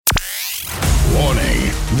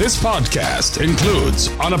This podcast includes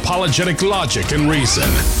unapologetic logic and reason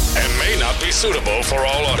and may not be suitable for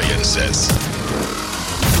all audiences.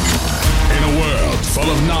 In a world full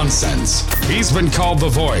of nonsense, he's been called the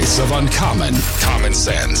voice of uncommon common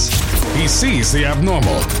sense. He sees the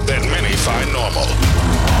abnormal that many find normal.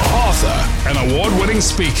 Author and award-winning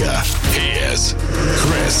speaker, he is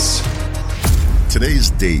Chris. Today's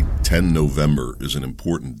date, 10 November, is an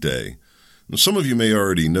important day. Now, some of you may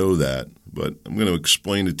already know that, but I'm going to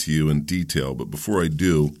explain it to you in detail. But before I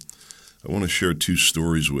do, I want to share two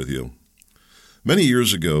stories with you. Many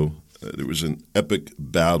years ago, there was an epic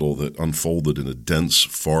battle that unfolded in a dense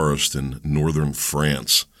forest in northern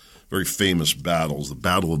France. Very famous battles, the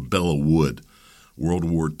Battle of Belleau, World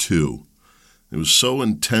War II. It was so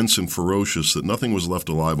intense and ferocious that nothing was left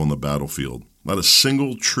alive on the battlefield. Not a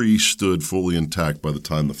single tree stood fully intact by the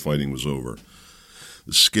time the fighting was over.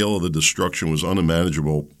 The scale of the destruction was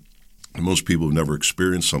unimaginable, and most people have never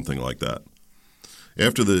experienced something like that.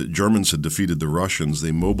 After the Germans had defeated the Russians,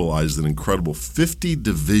 they mobilized an incredible 50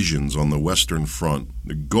 divisions on the Western Front.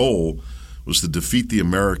 The goal was to defeat the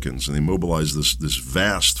Americans, and they mobilized this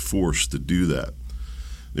vast force to do that.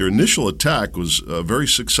 Their initial attack was very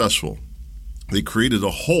successful. They created a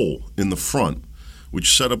hole in the front,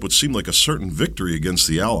 which set up what seemed like a certain victory against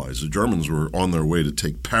the Allies. The Germans were on their way to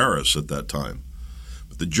take Paris at that time.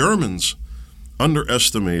 But the Germans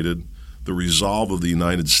underestimated the resolve of the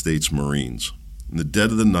United States Marines. In the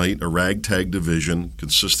dead of the night, a ragtag division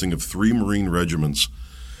consisting of 3 Marine regiments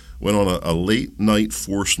went on a late-night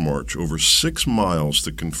forced march over 6 miles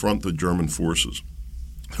to confront the German forces.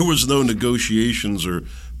 There was no negotiations or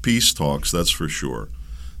peace talks, that's for sure.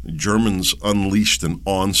 The Germans unleashed an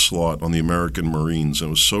onslaught on the American Marines, and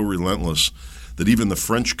it was so relentless that even the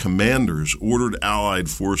French commanders ordered Allied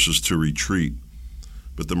forces to retreat.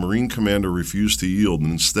 But the Marine commander refused to yield,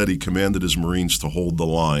 and instead he commanded his Marines to hold the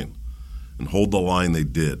line. And hold the line they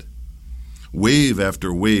did. Wave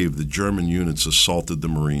after wave, the German units assaulted the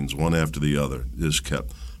Marines, one after the other. It just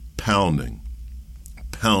kept pounding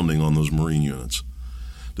on those Marine units.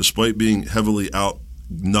 Despite being heavily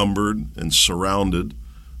outnumbered and surrounded,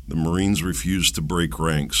 the Marines refused to break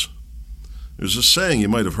ranks. There's a saying you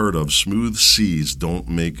might have heard of, smooth seas don't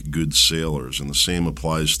make good sailors, and the same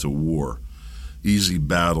applies to war. Easy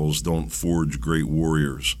battles don't forge great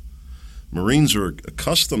warriors. Marines are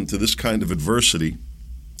accustomed to this kind of adversity,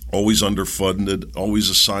 always underfunded, always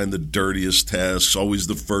assigned the dirtiest tasks, always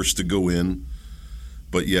the first to go in,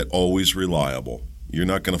 but yet always reliable. You're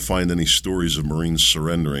not going to find any stories of Marines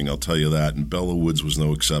surrendering, I'll tell you that, and Belleau Woods was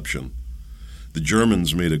no exception. The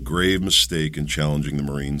Germans made a grave mistake in challenging the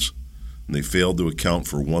Marines, and they failed to account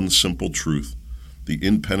for one simple truth: the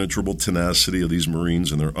impenetrable tenacity of these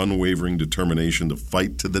Marines and their unwavering determination to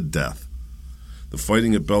fight to the death. The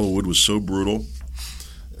fighting at Belleau Wood was so brutal,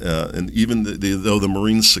 and even though the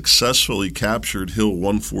Marines successfully captured Hill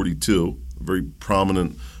 142, a very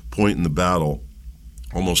prominent point in the battle,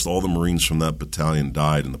 almost all the Marines from that battalion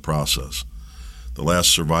died in the process. The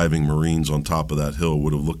last surviving Marines on top of that hill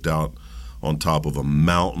would have looked out on top of a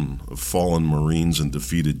mountain of fallen Marines and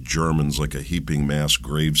defeated Germans like a heaping mass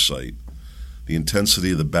gravesite. The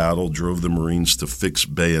intensity of the battle drove the Marines to fix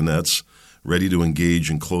bayonets, ready to engage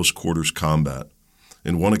in close quarters combat.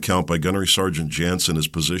 In one account by Gunnery Sergeant Jansen, his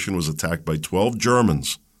position was attacked by 12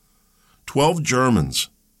 Germans. 12 Germans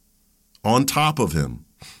on top of him.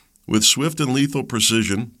 With swift and lethal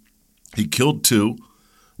precision, he killed 2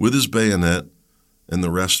 with his bayonet, and the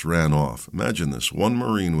rest ran off. Imagine this. 1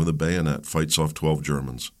 Marine with a bayonet fights off 12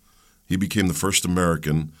 Germans. He became the first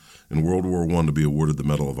American in World War I to be awarded the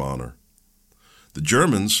Medal of Honor. The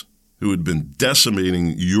Germans, who had been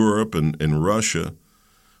decimating Europe and Russia,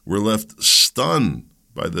 were left stunned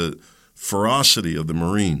by the ferocity of the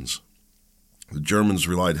Marines. The Germans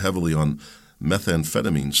relied heavily on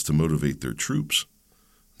methamphetamines to motivate their troops.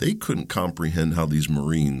 They couldn't comprehend how these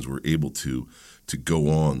Marines were able to go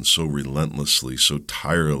on so relentlessly, so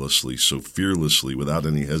tirelessly, so fearlessly, without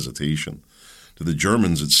any hesitation. To the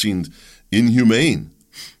Germans, it seemed inhumane.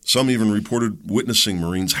 Some even reported witnessing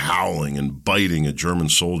Marines howling and biting at German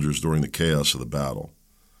soldiers during the chaos of the battle.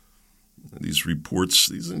 These reports,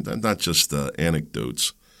 these are not just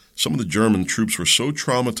anecdotes. Some of the German troops were so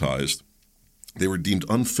traumatized, they were deemed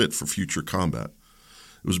unfit for future combat.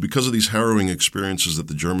 It was because of these harrowing experiences that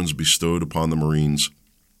the Germans bestowed upon the Marines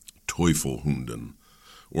Teufelhunden,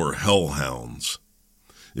 or hellhounds.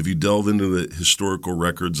 If you delve into the historical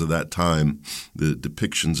records of that time, the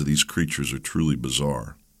depictions of these creatures are truly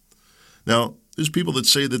bizarre. Now, There's people that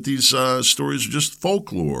say that these stories are just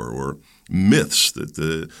folklore or myths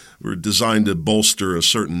that were designed to bolster a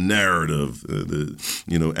certain narrative,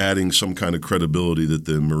 adding some kind of credibility that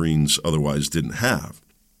the Marines otherwise didn't have.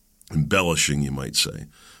 Embellishing, you might say.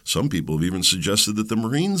 Some people have even suggested that the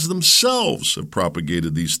Marines themselves have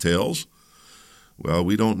propagated these tales. Well,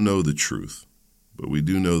 we don't know the truth, but we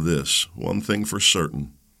do know this, one thing for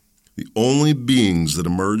certain. The only beings that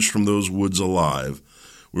emerged from those woods alive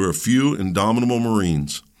were a few indomitable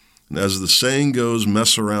Marines. And as the saying goes,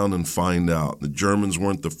 mess around and find out. The Germans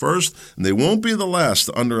weren't the first, and they won't be the last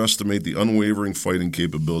to underestimate the unwavering fighting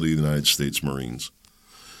capability of the United States Marines.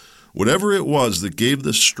 Whatever it was that gave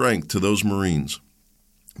the strength to those Marines,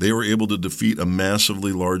 they were able to defeat a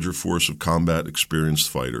massively larger force of combat experienced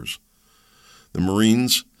fighters. The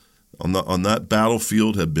Marines on that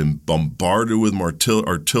battlefield had been bombarded with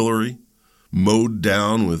artillery, mowed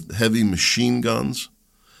down with heavy machine guns,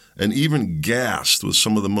 and even gassed with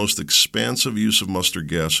some of the most expansive use of mustard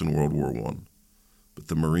gas in World War I. But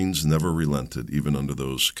the Marines never relented, even under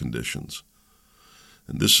those conditions.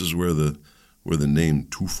 And this is where the name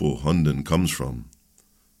Teufel comes from.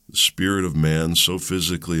 The spirit of man so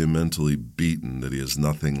physically and mentally beaten that he has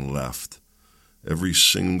nothing left. Every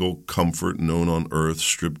single comfort known on earth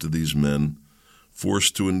stripped to these men,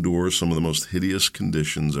 forced to endure some of the most hideous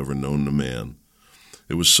conditions ever known to man.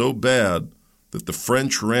 It was so bad that the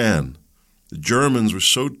French ran. The Germans were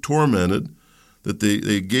so tormented that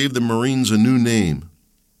they gave the Marines a new name.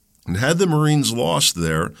 And had the Marines lost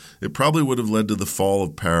there, it probably would have led to the fall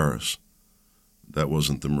of Paris. That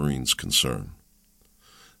wasn't the Marines' concern.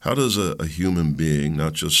 How does a human being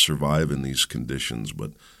not just survive in these conditions,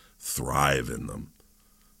 but thrive in them?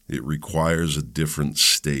 It requires a different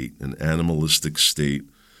state, an animalistic state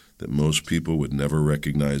that most people would never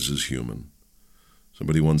recognize as human.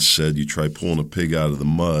 Somebody once said you try pulling a pig out of the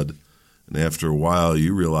mud, and after a while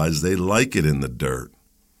you realize they like it in the dirt.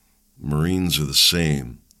 Marines are the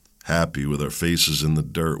same, happy with our faces in the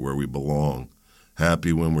dirt where we belong,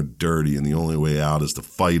 happy when we're dirty and the only way out is to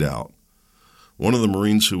fight out. One of the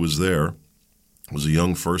Marines who was there was a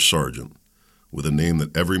young first sergeant with a name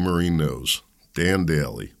that every Marine knows, Dan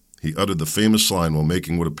Daly. He uttered the famous line while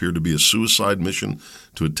making what appeared to be a suicide mission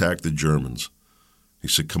to attack the Germans. He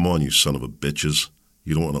said, "Come on, you son of a bitches.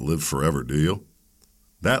 You don't want to live forever, do you?"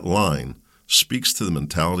 That line speaks to the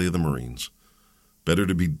mentality of the Marines. Better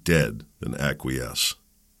to be dead than acquiesce.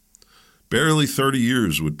 Barely 30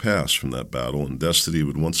 years would pass from that battle, and destiny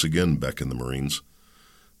would once again beckon the Marines.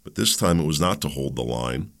 But this time it was not to hold the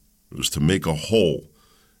line. It was to make a hole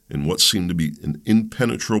in what seemed to be an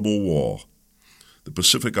impenetrable wall. The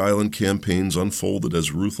Pacific Island campaigns unfolded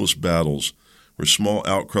as ruthless battles, where small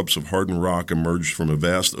outcrops of hardened rock emerged from a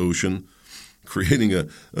vast ocean, creating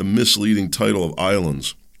a misleading title of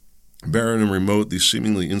islands. Barren and remote, these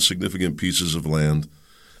seemingly insignificant pieces of land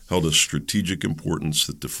held a strategic importance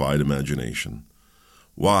that defied imagination.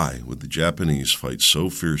 Why would the Japanese fight so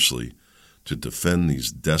fiercely to defend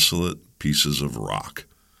these desolate pieces of rock?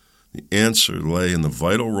 The answer lay in the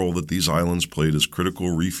vital role that these islands played as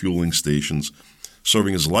critical refueling stations,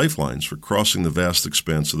 serving as lifelines for crossing the vast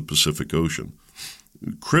expanse of the Pacific Ocean.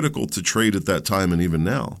 Critical to trade at that time and even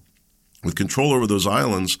now. With control over those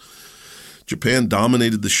islands, Japan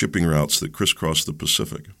dominated the shipping routes that crisscrossed the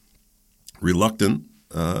Pacific. Reluctant,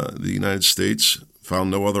 the United States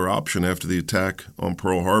found no other option after the attack on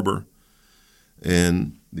Pearl Harbor,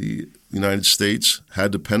 and the United States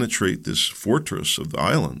had to penetrate this fortress of the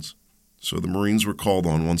islands. So the Marines were called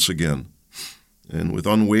on once again. And with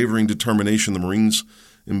unwavering determination, the Marines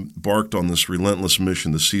embarked on this relentless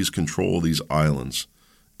mission to seize control of these islands.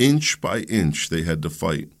 Inch by inch, they had to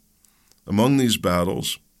fight. Among these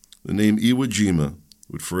battles, the name Iwo Jima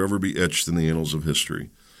would forever be etched in the annals of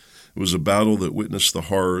history. It was a battle that witnessed the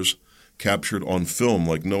horrors captured on film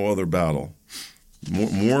like no other battle.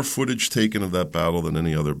 More footage taken of that battle than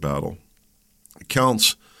any other battle.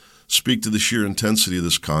 Accounts speak to the sheer intensity of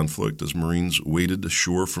this conflict as Marines waded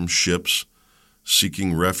ashore from ships,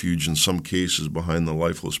 seeking refuge in some cases behind the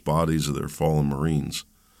lifeless bodies of their fallen Marines.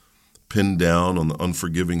 Pinned down on the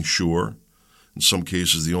unforgiving shore, in some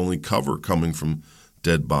cases the only cover coming from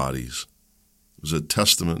dead bodies. It was a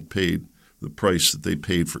testament paid, the price that they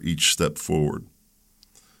paid for each step forward.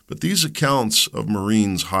 But these accounts of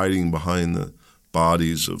Marines hiding behind the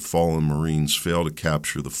bodies of fallen Marines fail to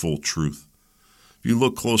capture the full truth. If you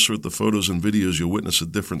look closer at the photos and videos, you'll witness a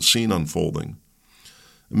different scene unfolding.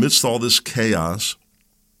 Amidst all this chaos,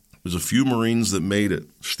 there's a few Marines that made it,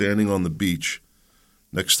 standing on the beach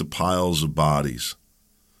next to piles of bodies.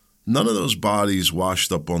 None of those bodies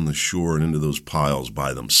washed up on the shore and into those piles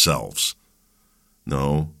by themselves.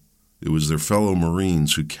 No, It was their fellow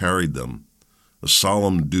Marines who carried them, a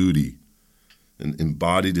solemn duty and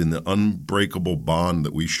embodied in the unbreakable bond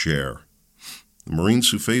that we share. The Marines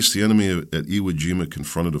who faced the enemy at Iwo Jima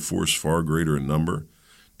confronted a force far greater in number,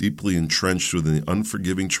 deeply entrenched within the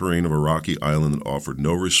unforgiving terrain of a rocky island that offered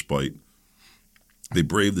no respite. They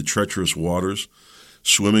braved the treacherous waters,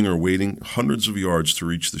 swimming or wading hundreds of yards to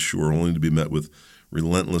reach the shore, only to be met with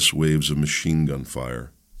relentless waves of machine gun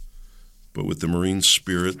fire. But with the Marine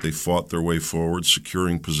spirit, they fought their way forward,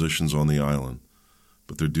 securing positions on the island.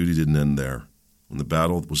 But their duty didn't end there. When the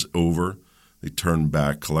battle was over, they turned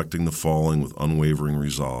back, collecting the fallen with unwavering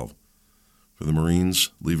resolve. For the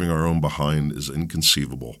Marines, leaving our own behind is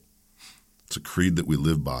inconceivable. It's a creed that we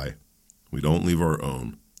live by. We don't leave our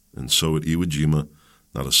own. And so at Iwo Jima,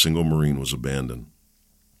 not a single Marine was abandoned.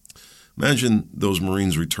 Imagine those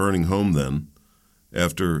Marines returning home then,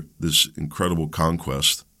 after this incredible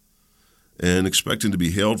conquest, and expecting to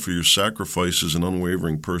be hailed for your sacrifices and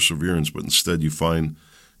unwavering perseverance, but instead you find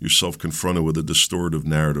yourself confronted with a distortive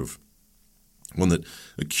narrative, one that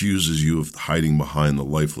accuses you of hiding behind the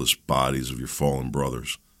lifeless bodies of your fallen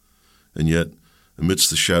brothers. And yet, amidst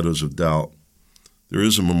the shadows of doubt, there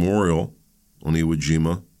is a memorial on Iwo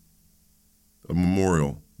Jima, a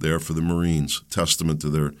memorial there for the Marines, a testament to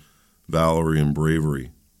their valor and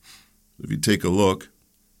bravery. If you take a look,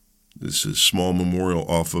 this is a small memorial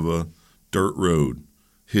off of a dirt road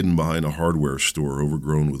hidden behind a hardware store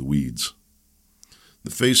overgrown with weeds. In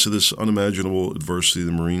the face of this unimaginable adversity,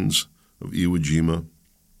 the Marines of Iwo Jima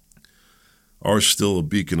are still a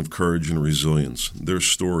beacon of courage and resilience. Their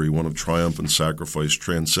story, one of triumph and sacrifice,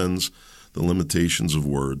 transcends the limitations of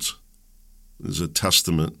words. It is a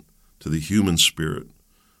testament to the human spirit,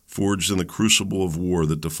 forged in the crucible of war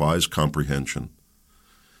that defies comprehension.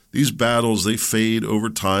 These battles, they fade over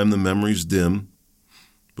time, the memories dim.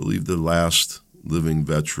 Believe the last living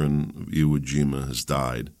veteran of Iwo Jima has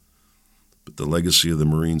died. But the legacy of the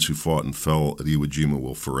Marines who fought and fell at Iwo Jima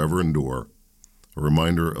will forever endure, a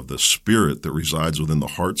reminder of the spirit that resides within the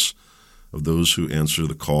hearts of those who answer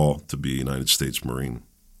the call to be a United States Marine.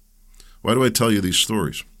 Why do I tell you these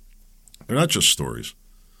stories? They're not just stories.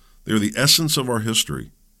 They're the essence of our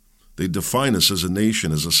history. They define us as a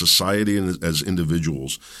nation, as a society, and as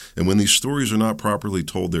individuals. And when these stories are not properly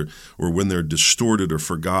told, or when they're distorted or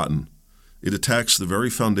forgotten, it attacks the very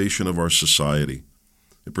foundation of our society.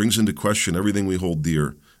 It brings into question everything we hold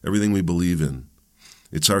dear, everything we believe in.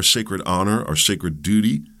 It's our sacred honor, our sacred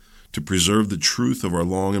duty to preserve the truth of our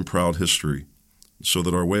long and proud history so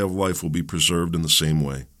that our way of life will be preserved in the same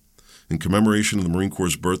way. In commemoration of the Marine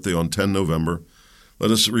Corps' birthday on 10 November,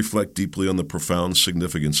 let us reflect deeply on the profound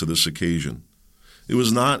significance of this occasion. It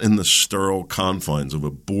was not in the sterile confines of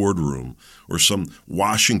a boardroom or some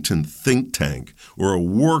Washington think tank or a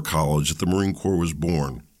war college that the Marine Corps was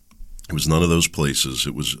born. It was none of those places.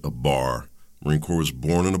 It was a bar. The Marine Corps was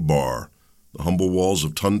born in a bar, the humble walls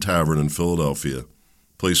of Tun Tavern in Philadelphia,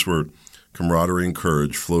 a place where camaraderie and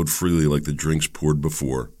courage flowed freely like the drinks poured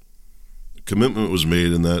before. A commitment was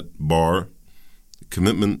made in that bar, a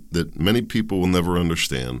commitment that many people will never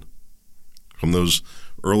understand. From those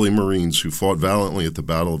early Marines who fought valiantly at the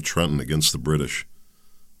Battle of Trenton against the British,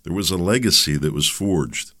 there was a legacy that was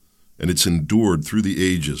forged, and it's endured through the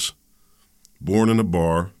ages. Born in a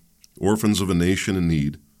bar, orphans of a nation in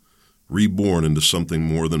need, reborn into something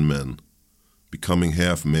more than men, becoming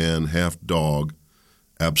half man, half dog,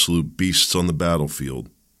 absolute beasts on the battlefield.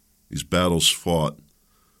 These battles fought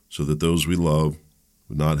so that those we love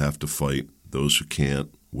would not have to fight, those who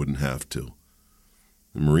can't wouldn't have to.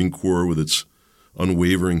 The Marine Corps, with its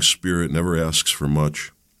unwavering spirit, never asks for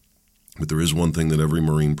much, but there is one thing that every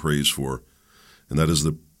Marine prays for, and that is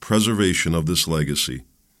the preservation of this legacy.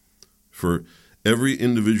 For every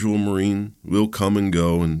individual Marine will come and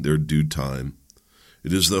go in their due time.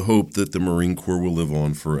 It is the hope that the Marine Corps will live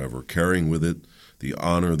on forever, carrying with it the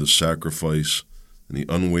honor, the sacrifice, and the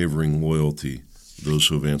unwavering loyalty of those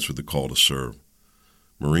who have answered the call to serve.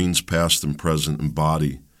 Marines past and present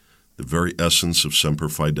embody the very essence of Semper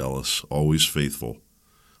Fidelis, always faithful.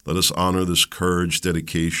 Let us honor this courage,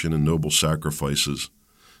 dedication, and noble sacrifices.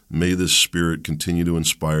 May this spirit continue to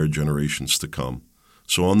inspire generations to come.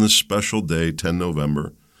 So on this special day, 10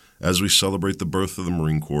 November, as we celebrate the birth of the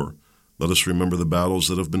Marine Corps, let us remember the battles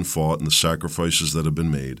that have been fought and the sacrifices that have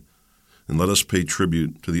been made. And let us pay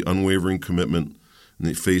tribute to the unwavering commitment in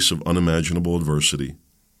the face of unimaginable adversity.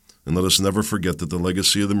 And let us never forget that the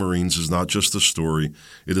legacy of the Marines is not just a story.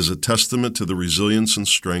 It is a testament to the resilience and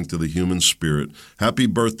strength of the human spirit. Happy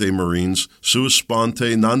birthday, Marines. Sua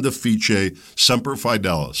sponte, non defice, Semper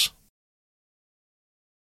Fidelis.